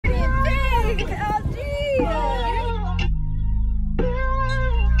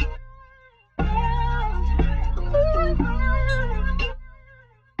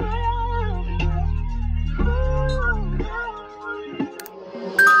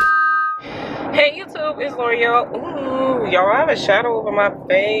Hey YouTube, it's L'Oreal. Ooh, y'all, I have a shadow over my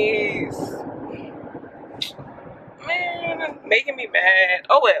face. Man, making me mad.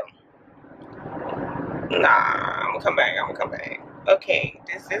 Oh well. Nah, I'm gonna come back. Okay,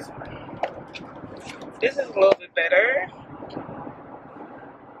 this is a little bit better.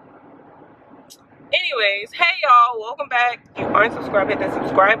 Anyways, hey y'all, welcome back. If you aren't subscribed, hit that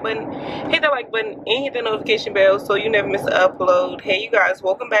subscribe button, hit that like button, and hit the notification bell so you never miss an upload. Hey you guys,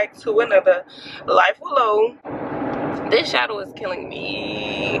 welcome back to another Life with Low. This shadow is killing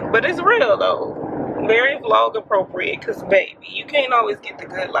me, but it's real though. Very vlog appropriate, because baby, you can't always get the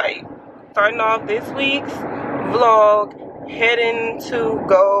good light. Starting off this week's vlog, heading to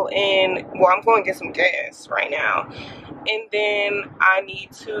go and, well, I'm going to get some gas right now, and then I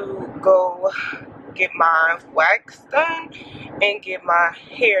need to go get my wax done and get my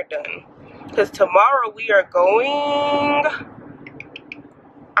hair done, because tomorrow we are going,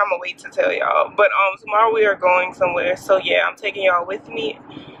 I'm gonna wait to tell y'all, but tomorrow we are going somewhere, so yeah, I'm taking y'all with me.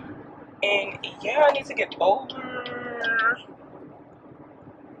 And yeah, I need to get over.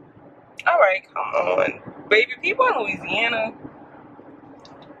 Alright, come on, baby. People in Louisiana,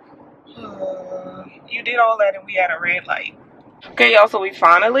 you did all that and we had a red light. Okay y'all, so we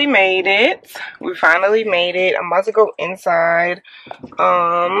finally made it. I'm about to go inside.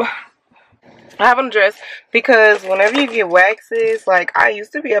 I haven't dressed because whenever you get waxes, like I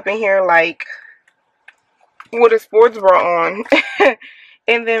used to be up in here like with a sports bra on.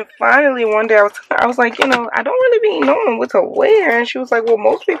 And then finally one day I was like, you know, I don't really be knowing what to wear. And she was like, well,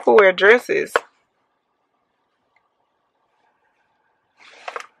 most people wear dresses.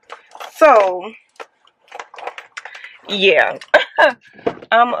 So yeah.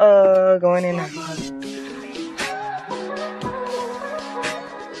 I'm going in now.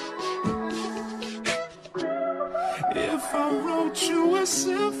 If I wrote you a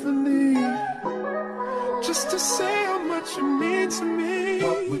symphony just to say how much you mean to me,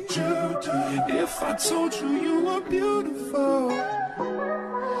 what would you do? If I told you you were beautiful,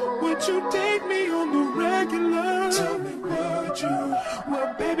 would you date me on the regular? Tell me, would you?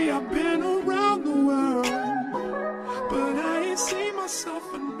 Well, baby, I've been around the world, but I ain't seen myself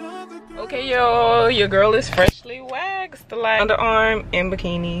another girl. Okay, y'all, your girl is freshly waxed, like underarm and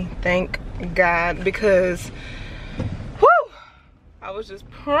bikini. Thank God, because I was just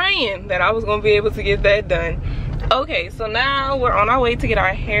praying that I was gonna be able to get that done. Okay, so now we're on our way to get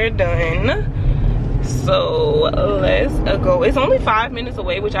our hair done. So let's go. It's only 5 minutes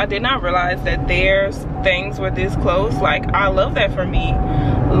away, which I did not realize that their things were this close. Like, I love that for me.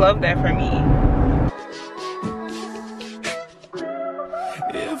 Love that for me.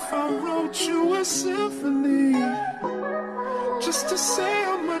 If I wrote you a symphony just to say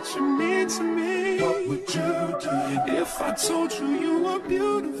how much you mean to me, what would you do? If I told you you were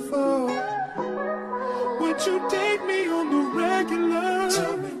beautiful, would you date me on the regular?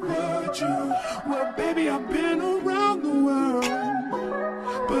 Tell me, would you? Well, baby, I've been around the world,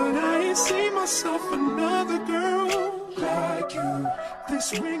 but I ain't seen myself another girl like you.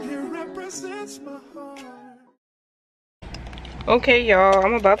 This ring here represents my heart. Okay, y'all,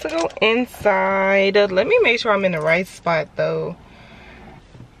 I'm about to go inside. Let me make sure I'm in the right spot though.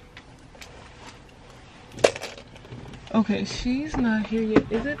 Okay, she's not here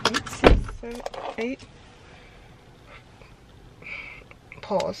yet. Is it 8, 6, 7, 8?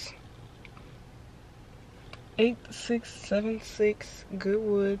 Pause. 8676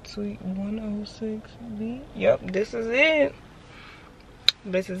 Goodwood Suite 106B. Yep, this is it.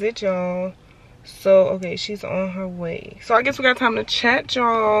 This is it, y'all. So, okay, she's on her way. So, I guess we got time to chat,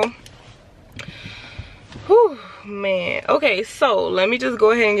 y'all. Whew, man. Okay, so let me just go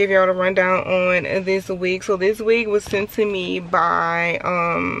ahead and give y'all the rundown on this wig. So, this wig was sent to me by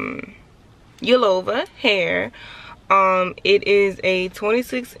Yolova Hair. It is a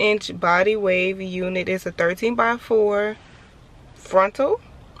 26-inch body wave unit. It's a 13x4 frontal,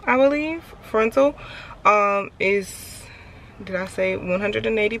 I believe. Frontal. Is, did I say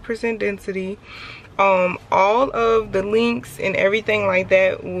 180% density? All of the links and everything like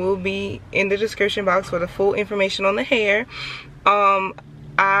that will be in the description box for the full information on the hair.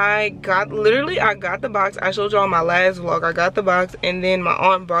 I got the box. I showed y'all my last vlog. I got the box and then my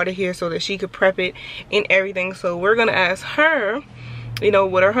aunt brought it here so that she could prep it and everything. So we're gonna ask her, you know,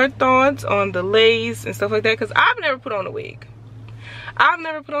 what are her thoughts on the lace and stuff like that, because I've never put on a wig.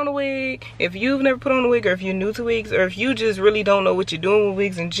 If you've never put on a wig, or if you're new to wigs, or if you just really don't know what you're doing with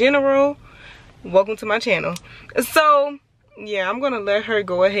wigs in general, welcome to my channel. So yeah, I'm gonna let her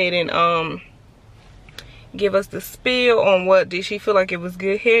go ahead and give us the spiel on what did she feel like it was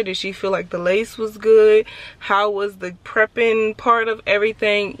good hair. Did she feel like the lace was good? How was the prepping part of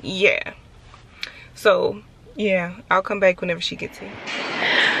everything? Yeah, So yeah, I'll come back whenever she gets here.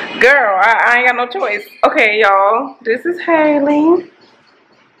 Girl, I ain't got no choice. Okay, y'all, this is Haley.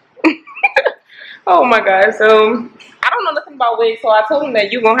 Oh my god, so I don't know nothing about wigs, so I told him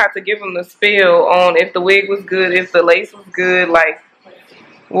that you're gonna have to give him the spill on if the wig was good, if the lace was good, like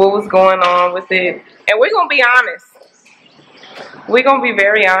what was going on with it. And we're gonna be honest. We're gonna be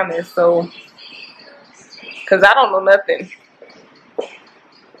very honest, so because I don't know nothing.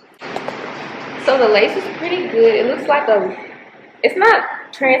 So the lace is pretty good. It looks like it's not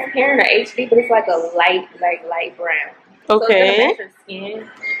transparent or HD, but it's like a light brown. So it's gonna match your skin.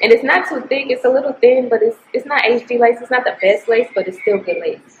 And it's not too thick, it's a little thin, but it's not HD lace. It's not the best lace, but it's still good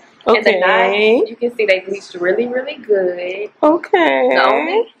lace. Okay. And the knives, you can see they bleached really, really good. Okay. The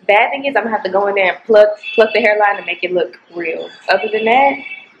only bad thing is I'm gonna have to go in there and pluck the hairline and make it look real. Other than that,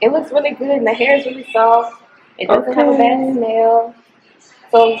 it looks really good and the hair is really soft. It doesn't have a bad smell.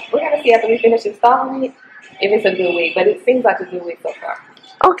 So we're gonna see after we finish installing it if it's a good wig, but it seems like a good wig so far.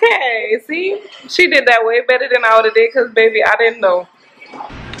 Okay, see? She did that way better than I would have did because, baby, I didn't know.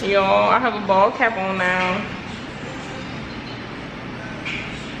 Y'all, I have a ball cap on now.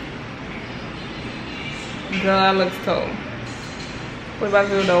 Girl, that looks tough. What about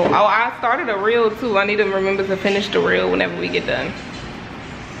to do though? Oh, I started a reel too. I need to remember to finish the reel whenever we get done.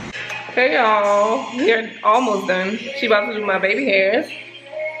 Hey y'all, we're almost done. She about to do my baby hairs.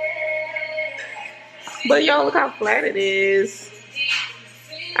 But y'all, look how flat it is.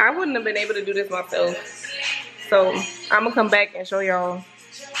 I wouldn't have been able to do this myself. So I'm gonna come back and show y'all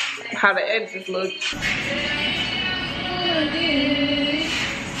how the edges look.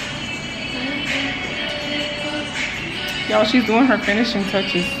 Y'all, she's doing her finishing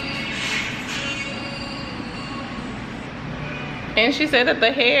touches. And she said that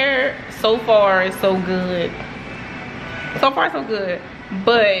the hair so far is so good. So far so good.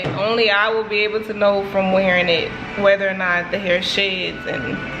 But only I will be able to know from wearing it whether or not the hair sheds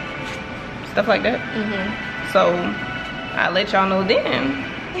and stuff like that. So I'll let y'all know then.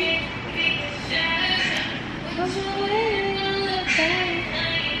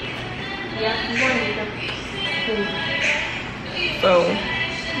 So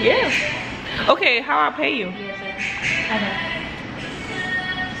yeah. Okay, how I pay you? Yes, sir. Okay.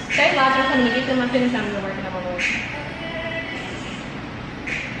 Say Lodge, I'm coming to get them. I'm finished. I'm working up on the way.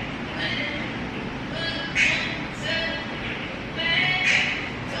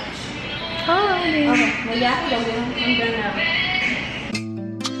 Okay, well, yeah, I can go get them. I'm done now.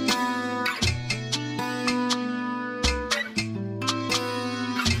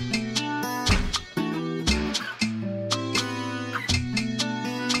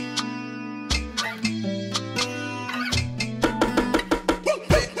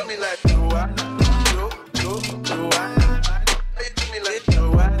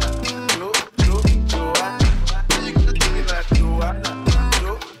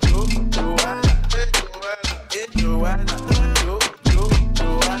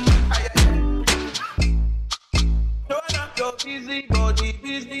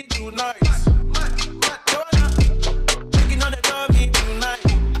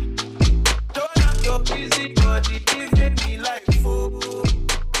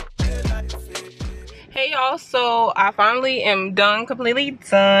 Hey y'all, so I finally am completely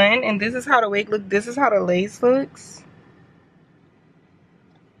done, and this is how the wig looks. This is how the lace looks.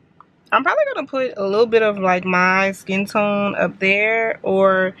 I'm probably gonna put a little bit of like my skin tone up there,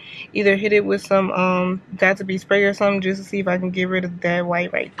 or either hit it with some Got To Be spray or something, just to see if I can get rid of that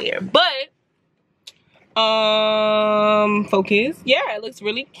white right there. But focus. Yeah, it looks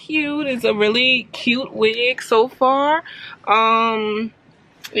really cute. It's a really cute wig so far.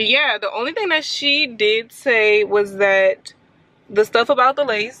 Yeah, the only thing that she did say was that the stuff about the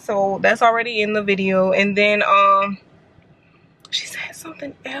lace, so that's already in the video. And then she said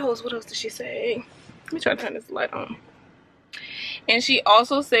something else. What else did she say? Let me try to turn this light on. And she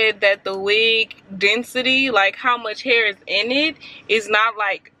also said that the wig density, like how much hair is in it, is not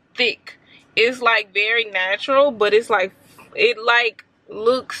like thick. It's like very natural, but it's like, it like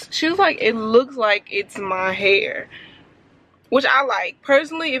looks, she was like, it looks like it's my hair, which I like.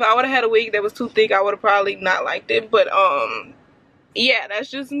 Personally, if I would have had a wig that was too thick, I would have probably not liked it. But yeah, that's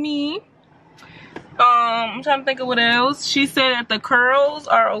just me. I'm trying to think of what else. She said that the curls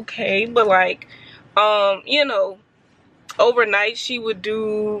are okay, but like you know, overnight she would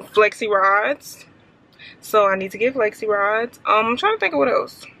do flexi rods, so I need to get flexi rods. I'm trying to think of what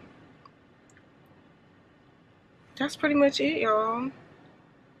else. That's pretty much it, y'all.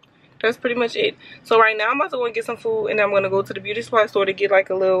 That's pretty much it. So right now I'm about to go and get some food, and I'm gonna go to the beauty supply store to get like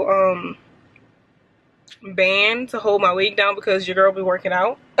a little band to hold my wig down, because your girl be working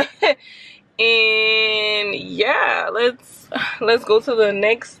out. And yeah, let's go to the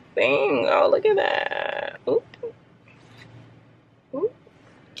next thing. Oh, look at that. Ooh. Ooh.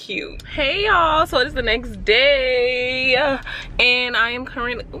 Cute. Hey y'all, so it's the next day and I am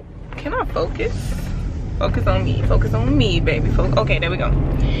currently, ooh, can I focus? Focus on me, baby. Okay, there we go.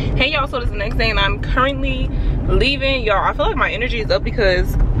 Hey y'all, so this is the next day and I'm currently leaving. Y'all, I feel like my energy is up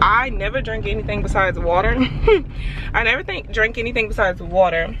because I never drank anything besides water. I never drank anything besides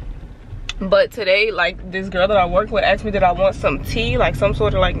water. But today, like, this girl that I work with asked me that I want some tea, like some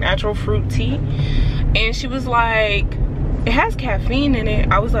sort of like natural fruit tea. And she was like, it has caffeine in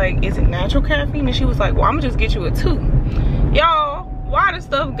it. I was like, is it natural caffeine? And she was like, well, I'm gonna just get you a 2. Y'all, why this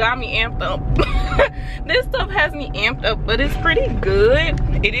stuff got me amped up? This stuff has me amped up, but it's pretty good.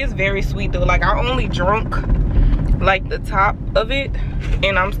 It is very sweet though. Like, I only drunk like the top of it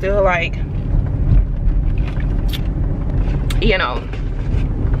and I'm still like, you know,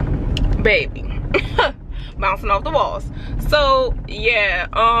 baby, bouncing off the walls. So yeah,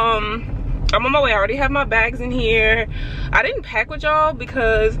 I'm on my way. I already have my bags in here. I didn't pack with y'all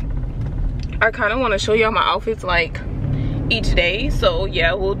because I kind of want to show y'all my outfits like each day. So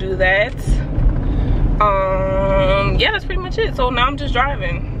yeah, we'll do that. Yeah, that's pretty much it. So now I'm just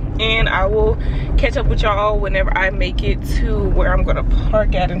driving and I will catch up with y'all whenever I make it to where I'm gonna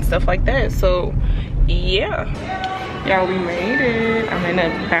park at and stuff like that. So yeah, y'all, we made it. I'm in the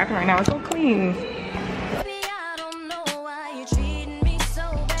bathroom right now. It's so clean.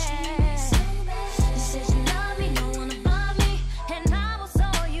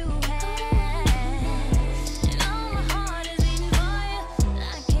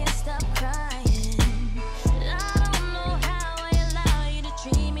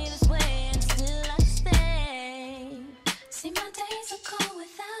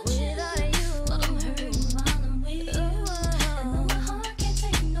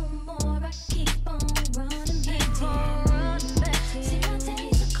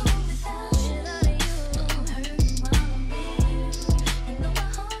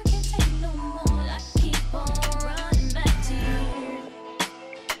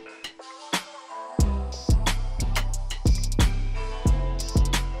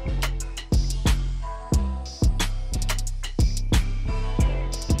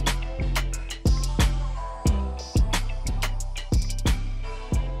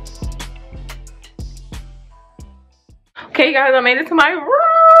 Okay guys, I made it to my room.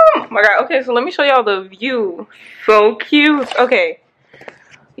 Oh my god. Okay, so let me show y'all the view. So cute. Okay,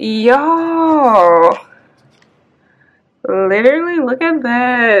 y'all, literally look at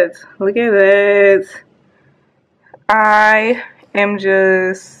that. Look at that. I am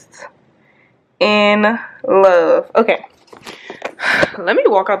just in love. Okay, let me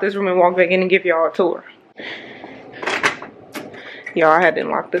walk out this room and walk back in and give y'all a tour. Y'all, I had to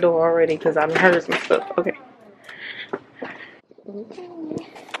lock the door already because I heard some stuff. Okay.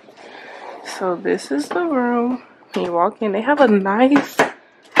 So this is the room. When you walk in, they have a nice,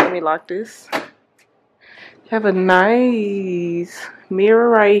 let me lock this. They have a nice mirror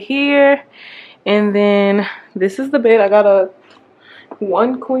right here. And then this is the bed. I got a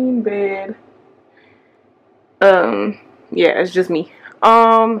 1 queen bed. Yeah, it's just me.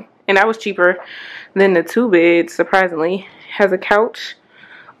 And that was cheaper than the 2 beds, surprisingly. Has a couch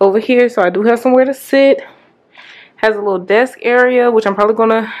over here, so I do have somewhere to sit. Has a little desk area, which I'm probably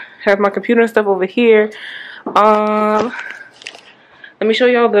gonna have my computer and stuff over here. Let me show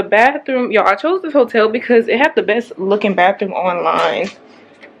y'all the bathroom. Y'all, I chose this hotel because it had the best looking bathroom online.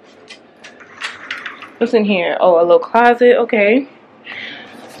 What's in here? Oh, a little closet. Okay.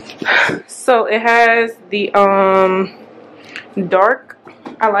 So it has the dark.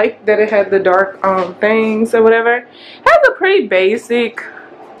 I like that it had the dark things or whatever. It has a pretty basic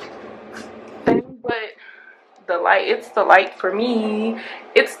thing, but the light, it's the light for me.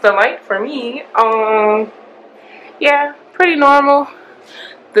 It's the light for me. Yeah, pretty normal.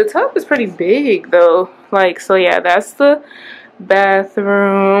 The tub is pretty big though. Like, so yeah, that's the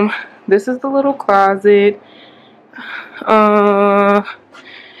bathroom. This is the little closet. Yeah,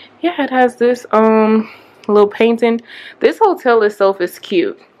 it has this little painting. This hotel itself is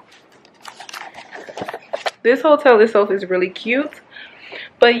cute. This hotel itself is really cute.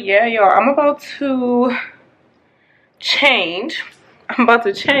 But yeah, y'all, I'm about to change.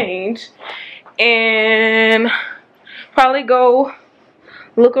 And probably go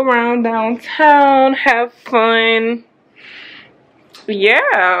look around downtown, have fun. Yeah,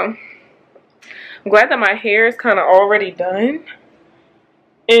 I'm glad that my hair is kind of already done.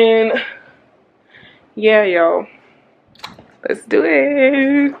 And yeah, y'all, let's do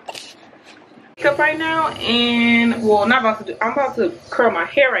it. Up right now, and well, not about to do, I'm about to curl my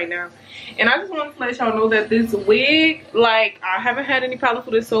hair right now, and I just wanted to let y'all know that this wig, like, I haven't had any problems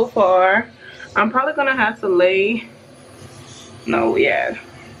with it so far. I'm probably gonna have to lay, no, yeah,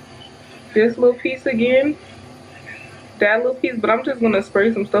 this little piece again, that little piece, but I'm just gonna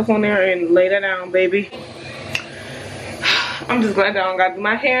spray some stuff on there and lay that down, baby. I'm just glad that I don't gotta do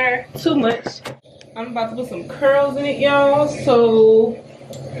my hair too much. I'm about to put some curls in it, y'all, so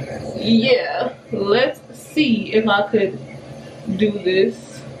yeah, let's see if I could do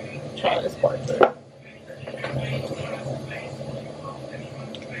this. Try this part first.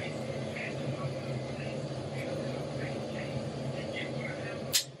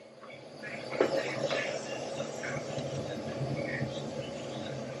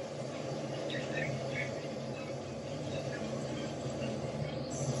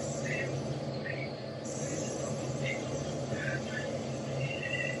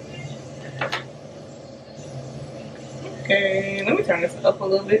 Okay, let me turn this up a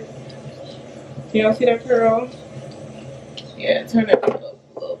little bit. Y'all see that curl? Yeah, turn it up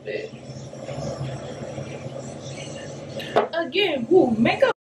a little bit. Again, woo,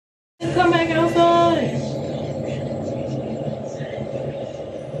 makeup come back outside.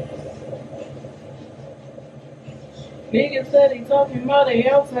 Niggas said he talking about it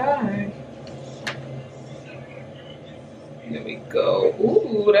outside. There we go.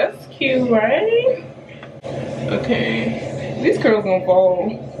 Ooh, that's cute, right? Okay, these curls gonna fall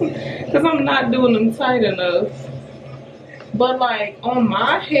because I'm not doing them tight enough. But like on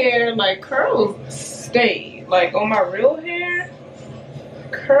my hair, like curls stay. Like on my real hair,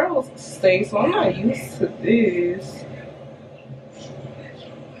 curls stay. So I'm not used to this.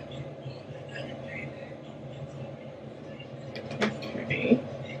 Okay.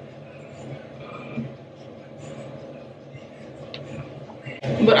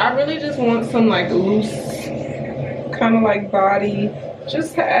 But I really just want some like loose, kind of like body,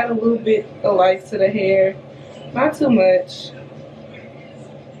 just to add a little bit of life to the hair. Not too much.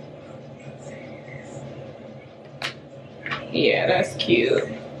 Yeah, that's cute.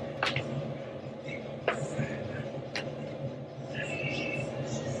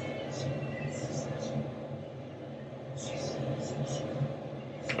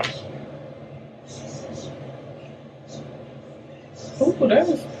 Ooh, that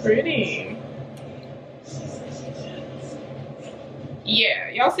was pretty. Yeah,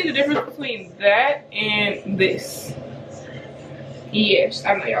 y'all see the difference between that and this? Yes,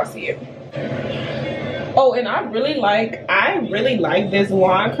 I know y'all see it. Oh, and I really like this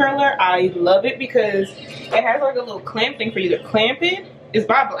wand curler. I love it because it has like a little clamp thing for you to clamp it. It's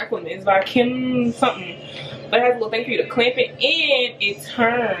by a black woman. It's by Kim something. But it has a little thing for you to clamp it, and it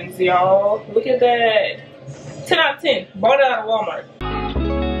turns, y'all. Look at that. 10 out of 10. Bought it out of Walmart.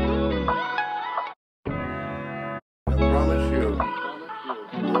 I promise you,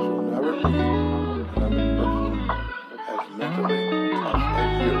 this will never be another person as mentally tough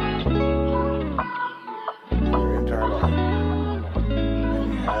as you in your entire life. And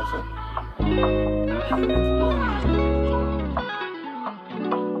he hasn't. And never will.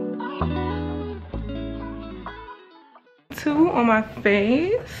 Two on my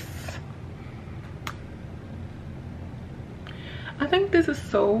face. I think this is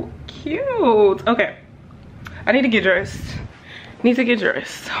so cute. Okay, I need to get dressed.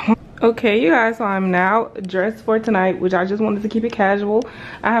 Okay, you guys, so I'm now dressed for tonight, which I just wanted to keep it casual.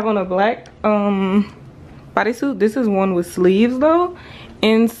 I have on a black bodysuit. This is one with sleeves though,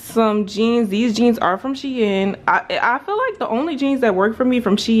 and some jeans. These jeans are from Shein. I feel like the only jeans that work for me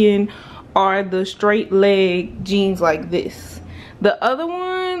from Shein are the straight leg jeans like this. The other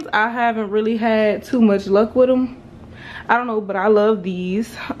ones, I haven't really had too much luck with them. I don't know, but I love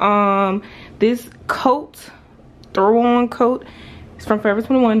these. This coat, throw-on coat, is from Forever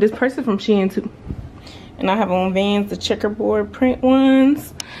 21. This purse is from Shein too. And I have on Vans, the checkerboard print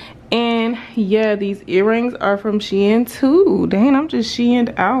ones. And yeah, these earrings are from Shein too. Dang, I'm just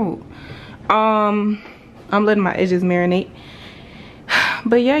Shein'd out. I'm letting my edges marinate.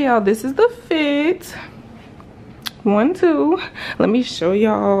 But yeah, y'all, this is the fit. 1, 2. Let me show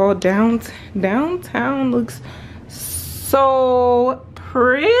y'all downtown looks so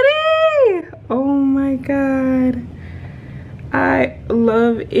pretty. Oh my god, I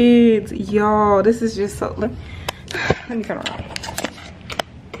love it, y'all. This is just so, let me turn around.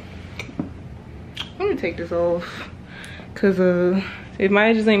 Let me take this off, because if my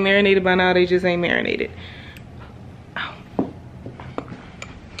edges ain't marinated by now, they just ain't marinated. Ow.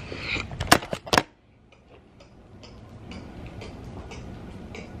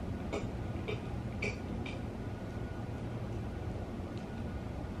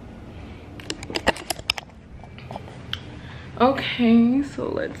 Okay, so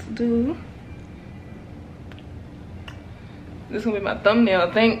let's do, this is gonna be my thumbnail,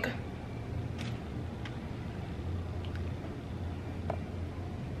 I think.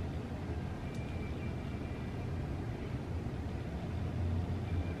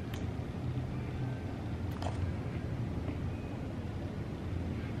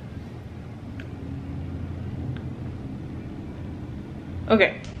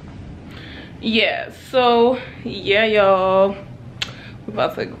 Okay, yeah, so yeah, y'all, we're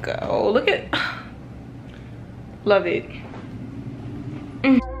about to go. Look at, love it.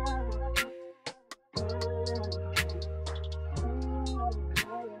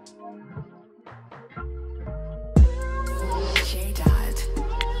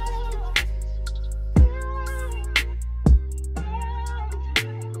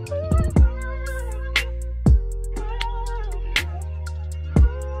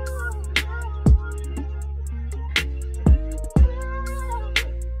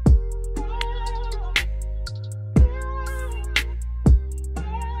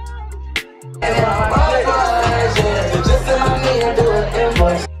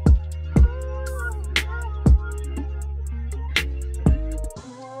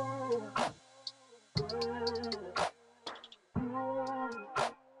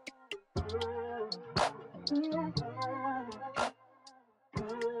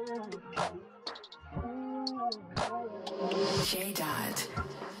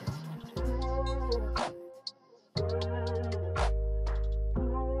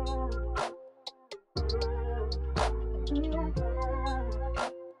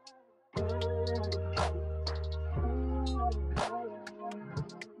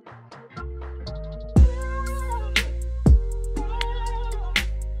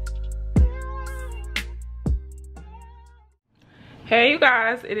 Hey you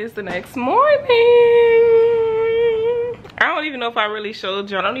guys, it is the next morning. I don't even know if I really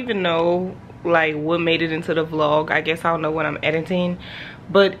showed you. I don't even know like what made it into the vlog. I guess I'll know when I'm editing.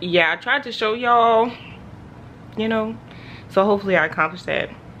 But yeah, I tried to show y'all, you know, so hopefully I accomplished that.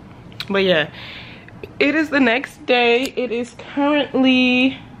 But yeah, it is the next day. It is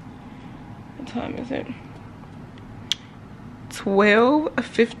currently, what time is it?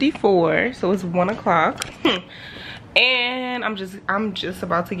 12:54, so it's 1 o'clock. And I'm just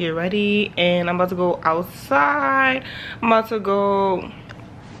about to get ready, and I'm about to go outside. I'm about to go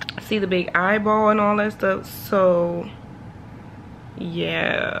see the big eyeball and all that stuff. So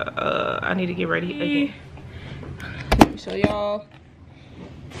yeah, I need to get ready again. Let me show y'all.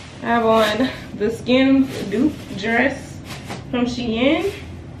 I have on the Skin Dupe dress from Shein.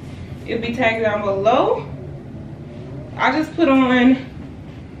 It'll be tagged down below. I just put on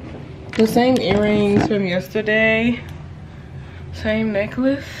the same earrings from yesterday, same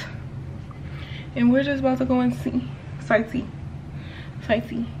necklace, and we're just about to go and sightsee.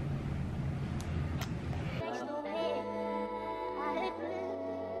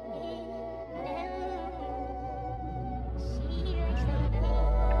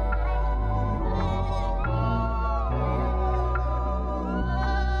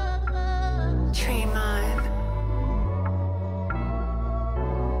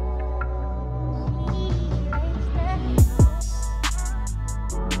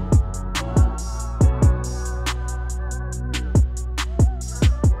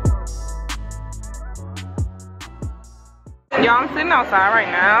 Y'all, I'm sitting outside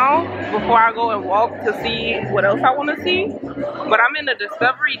right now before I go and walk to see what else I want to see. But I'm in the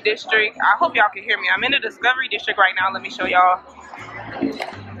Discovery District. I hope y'all can hear me. I'm in the Discovery District right now. Let me show y'all.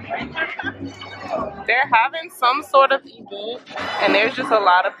 They're having some sort of event, and there's just a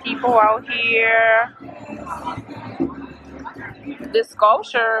lot of people out here. This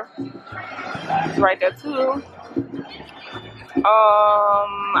sculpture is right there too.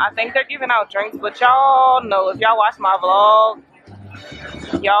 I think they're giving out drinks, but y'all know, if y'all watch my vlog,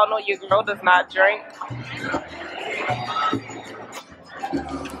 y'all know your girl does not drink.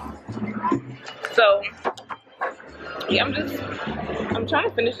 So yeah, I'm trying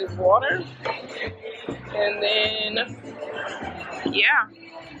to finish this water, and then yeah.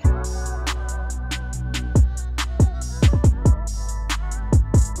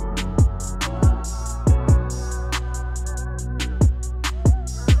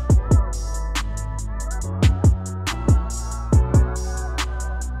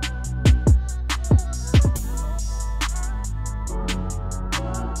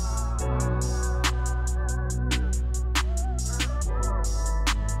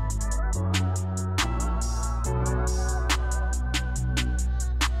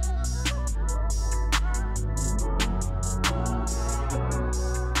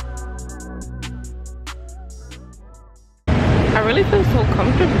 really feel so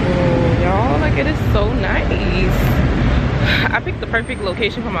comfortable, y'all. Like, it is so nice. I picked the perfect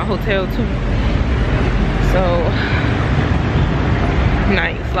location for my hotel too. So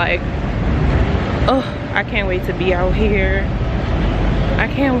nice. Like, oh, I can't wait to be out here. I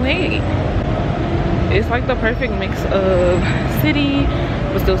can't wait. It's like the perfect mix of city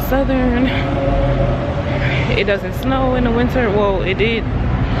but still southern. It doesn't snow in the winter. Well, it did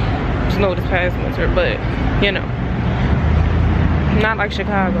snow this past winter, but you know, not like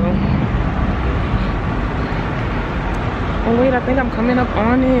Chicago. Oh wait, I think I'm coming up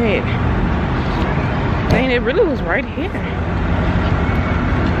on it. Dang, it really was right here.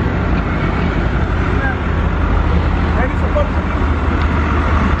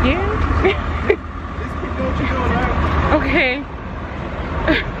 Yeah. Okay.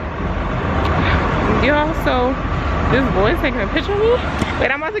 Y'all, so this boy's taking a picture of me.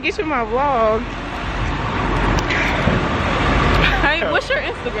 Wait, I'm about to get you my vlog. Hey, what's your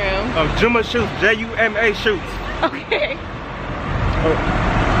Instagram? Juma Shoots, J-U-M-A Shoots. Okay. Oh,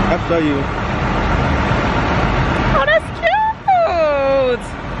 I'll show you. Oh, that's cute.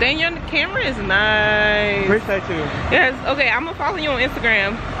 Dang, your camera is nice. Appreciate you. Yes. Okay, I'm gonna follow you on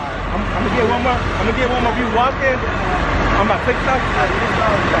Instagram. I'm gonna get one more. I'm gonna get one more. You walking on my TikTok.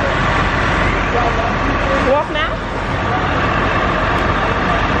 Walk now?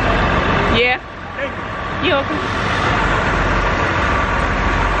 Yeah. Thank you. You okay?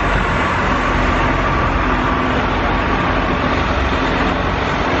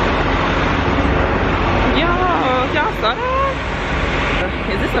 Y'all saw that?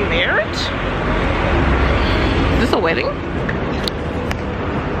 Is this a marriage? Is this a wedding?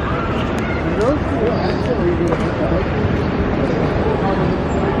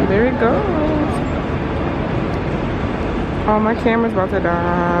 There it goes. Oh, my camera's about to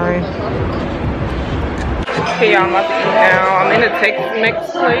die. Okay, y'all, I'm about to eat now. I'm in a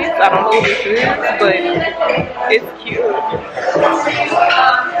Tex-Mex place. I don't know what this is, but it's cute.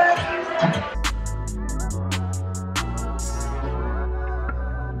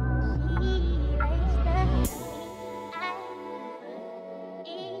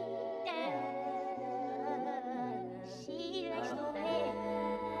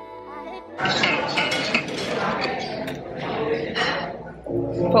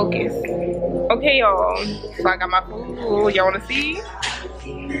 Focus. Okay, y'all, so I got my food. Y'all want to see?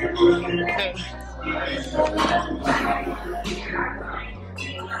 Okay.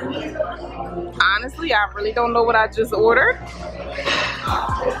 Honestly, I really don't know what I just ordered.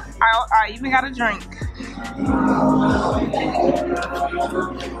 I even got a drink.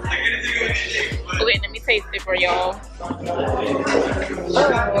 Okay, let me taste it for y'all. I'm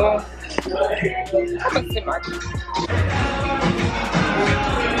gonna sip my juice.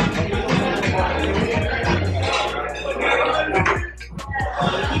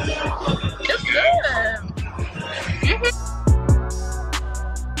 It's good.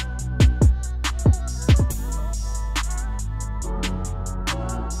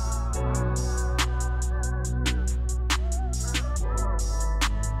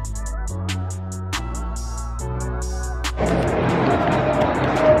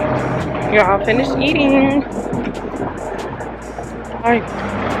 Y'all finished eating. Alright.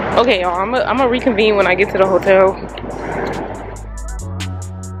 Okay, y'all, I'm gonna reconvene when I get to the hotel.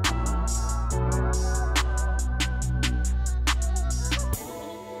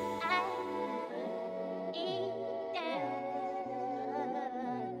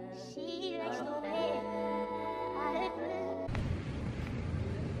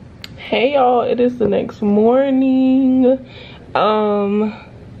 Hey y'all, it is the next morning.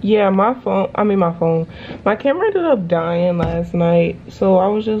 Yeah, my camera ended up dying last night, so I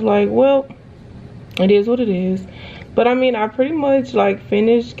was just like, well, it is what it is. But I mean, I pretty much like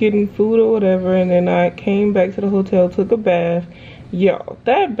finished getting food or whatever, and then I came back to the hotel, took a bath. Y'all,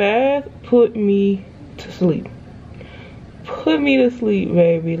 that bath put me to sleep. Put me to sleep,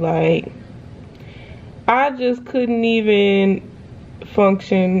 baby. Like, I just couldn't even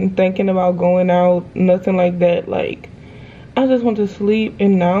function thinking about going out, nothing like that. Like, I just went to sleep,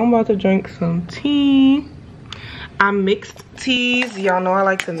 and now I'm about to drink some tea. I mixed teas. Y'all know I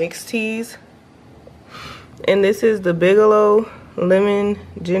like to mix teas. And this is the Bigelow lemon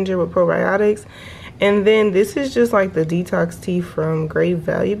ginger with probiotics. And then this is just like the detox tea from Great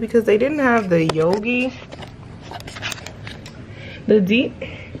Value, because they didn't have the yogi.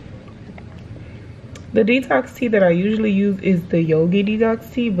 The detox tea that I usually use is the Yogi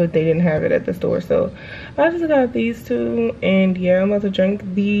detox tea, but they didn't have it at the store, so I just got these two. And yeah, I'm about to drink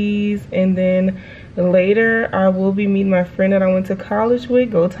these, and then later I will be meeting my friend that I went to college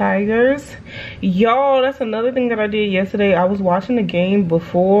with. Go Tigers. Y'all, that's another thing that I did yesterday. I was watching the game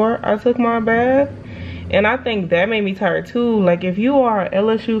before I took my bath, and I think that made me tired too. Like, if you are an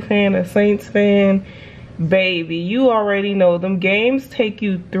LSU fan, a Saints fan, baby, you already know them games take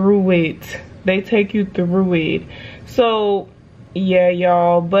you through it. They take you through it. So yeah,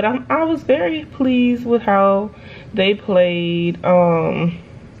 y'all, but I was very pleased with how they played. But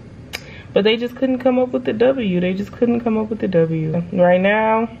they just couldn't come up with the W. They just couldn't come up with the W. Right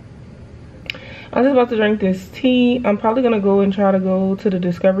now, I'm just about to drink this tea. I'm probably gonna go and try to go to the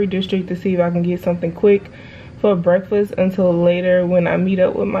Discovery District to see if I can get something quick for breakfast until later when I meet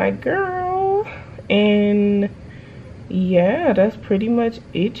up with my girl. And yeah, that's pretty much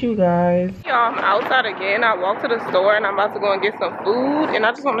it, you guys. Y'all, I'm outside again. I walked to the store and I'm about to go and get some food, and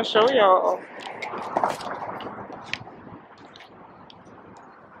I just want to show y'all.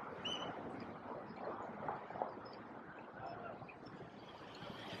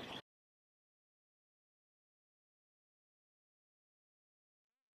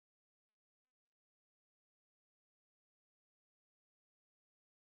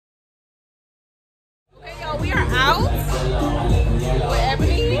 Okay, y'all, we are out with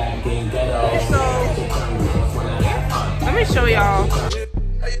Ebony. So let me show y'all.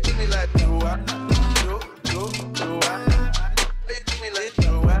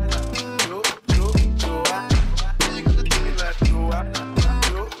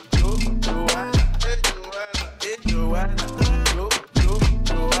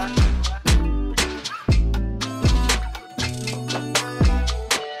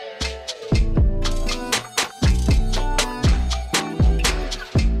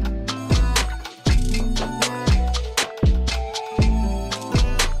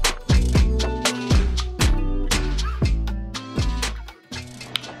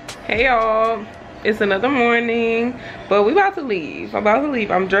 Hey y'all, it's another morning, but we about to leave.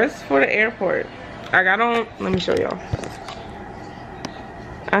 I'm dressed for the airport. I got on, let me show y'all.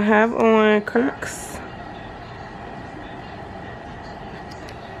 I have on Crocs.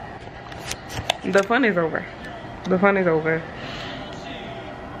 The fun is over. The fun is over.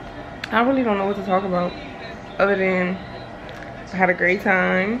 I really don't know what to talk about other than I had a great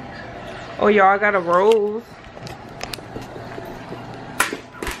time. Oh y'all, I got a rose.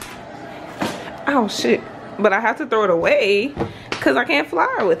 Oh shit, but I have to throw it away because I can't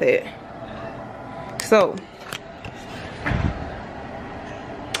fly with it. So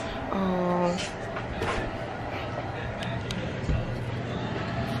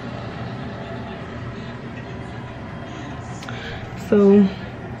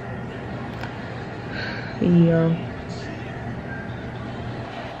yeah,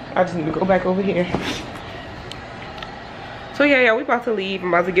 I just need to go back over here. So yeah, we about to leave. I'm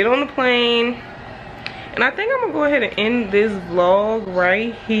about to get on the plane. And I think I'm gonna go ahead and end this vlog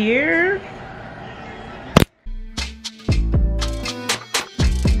right here.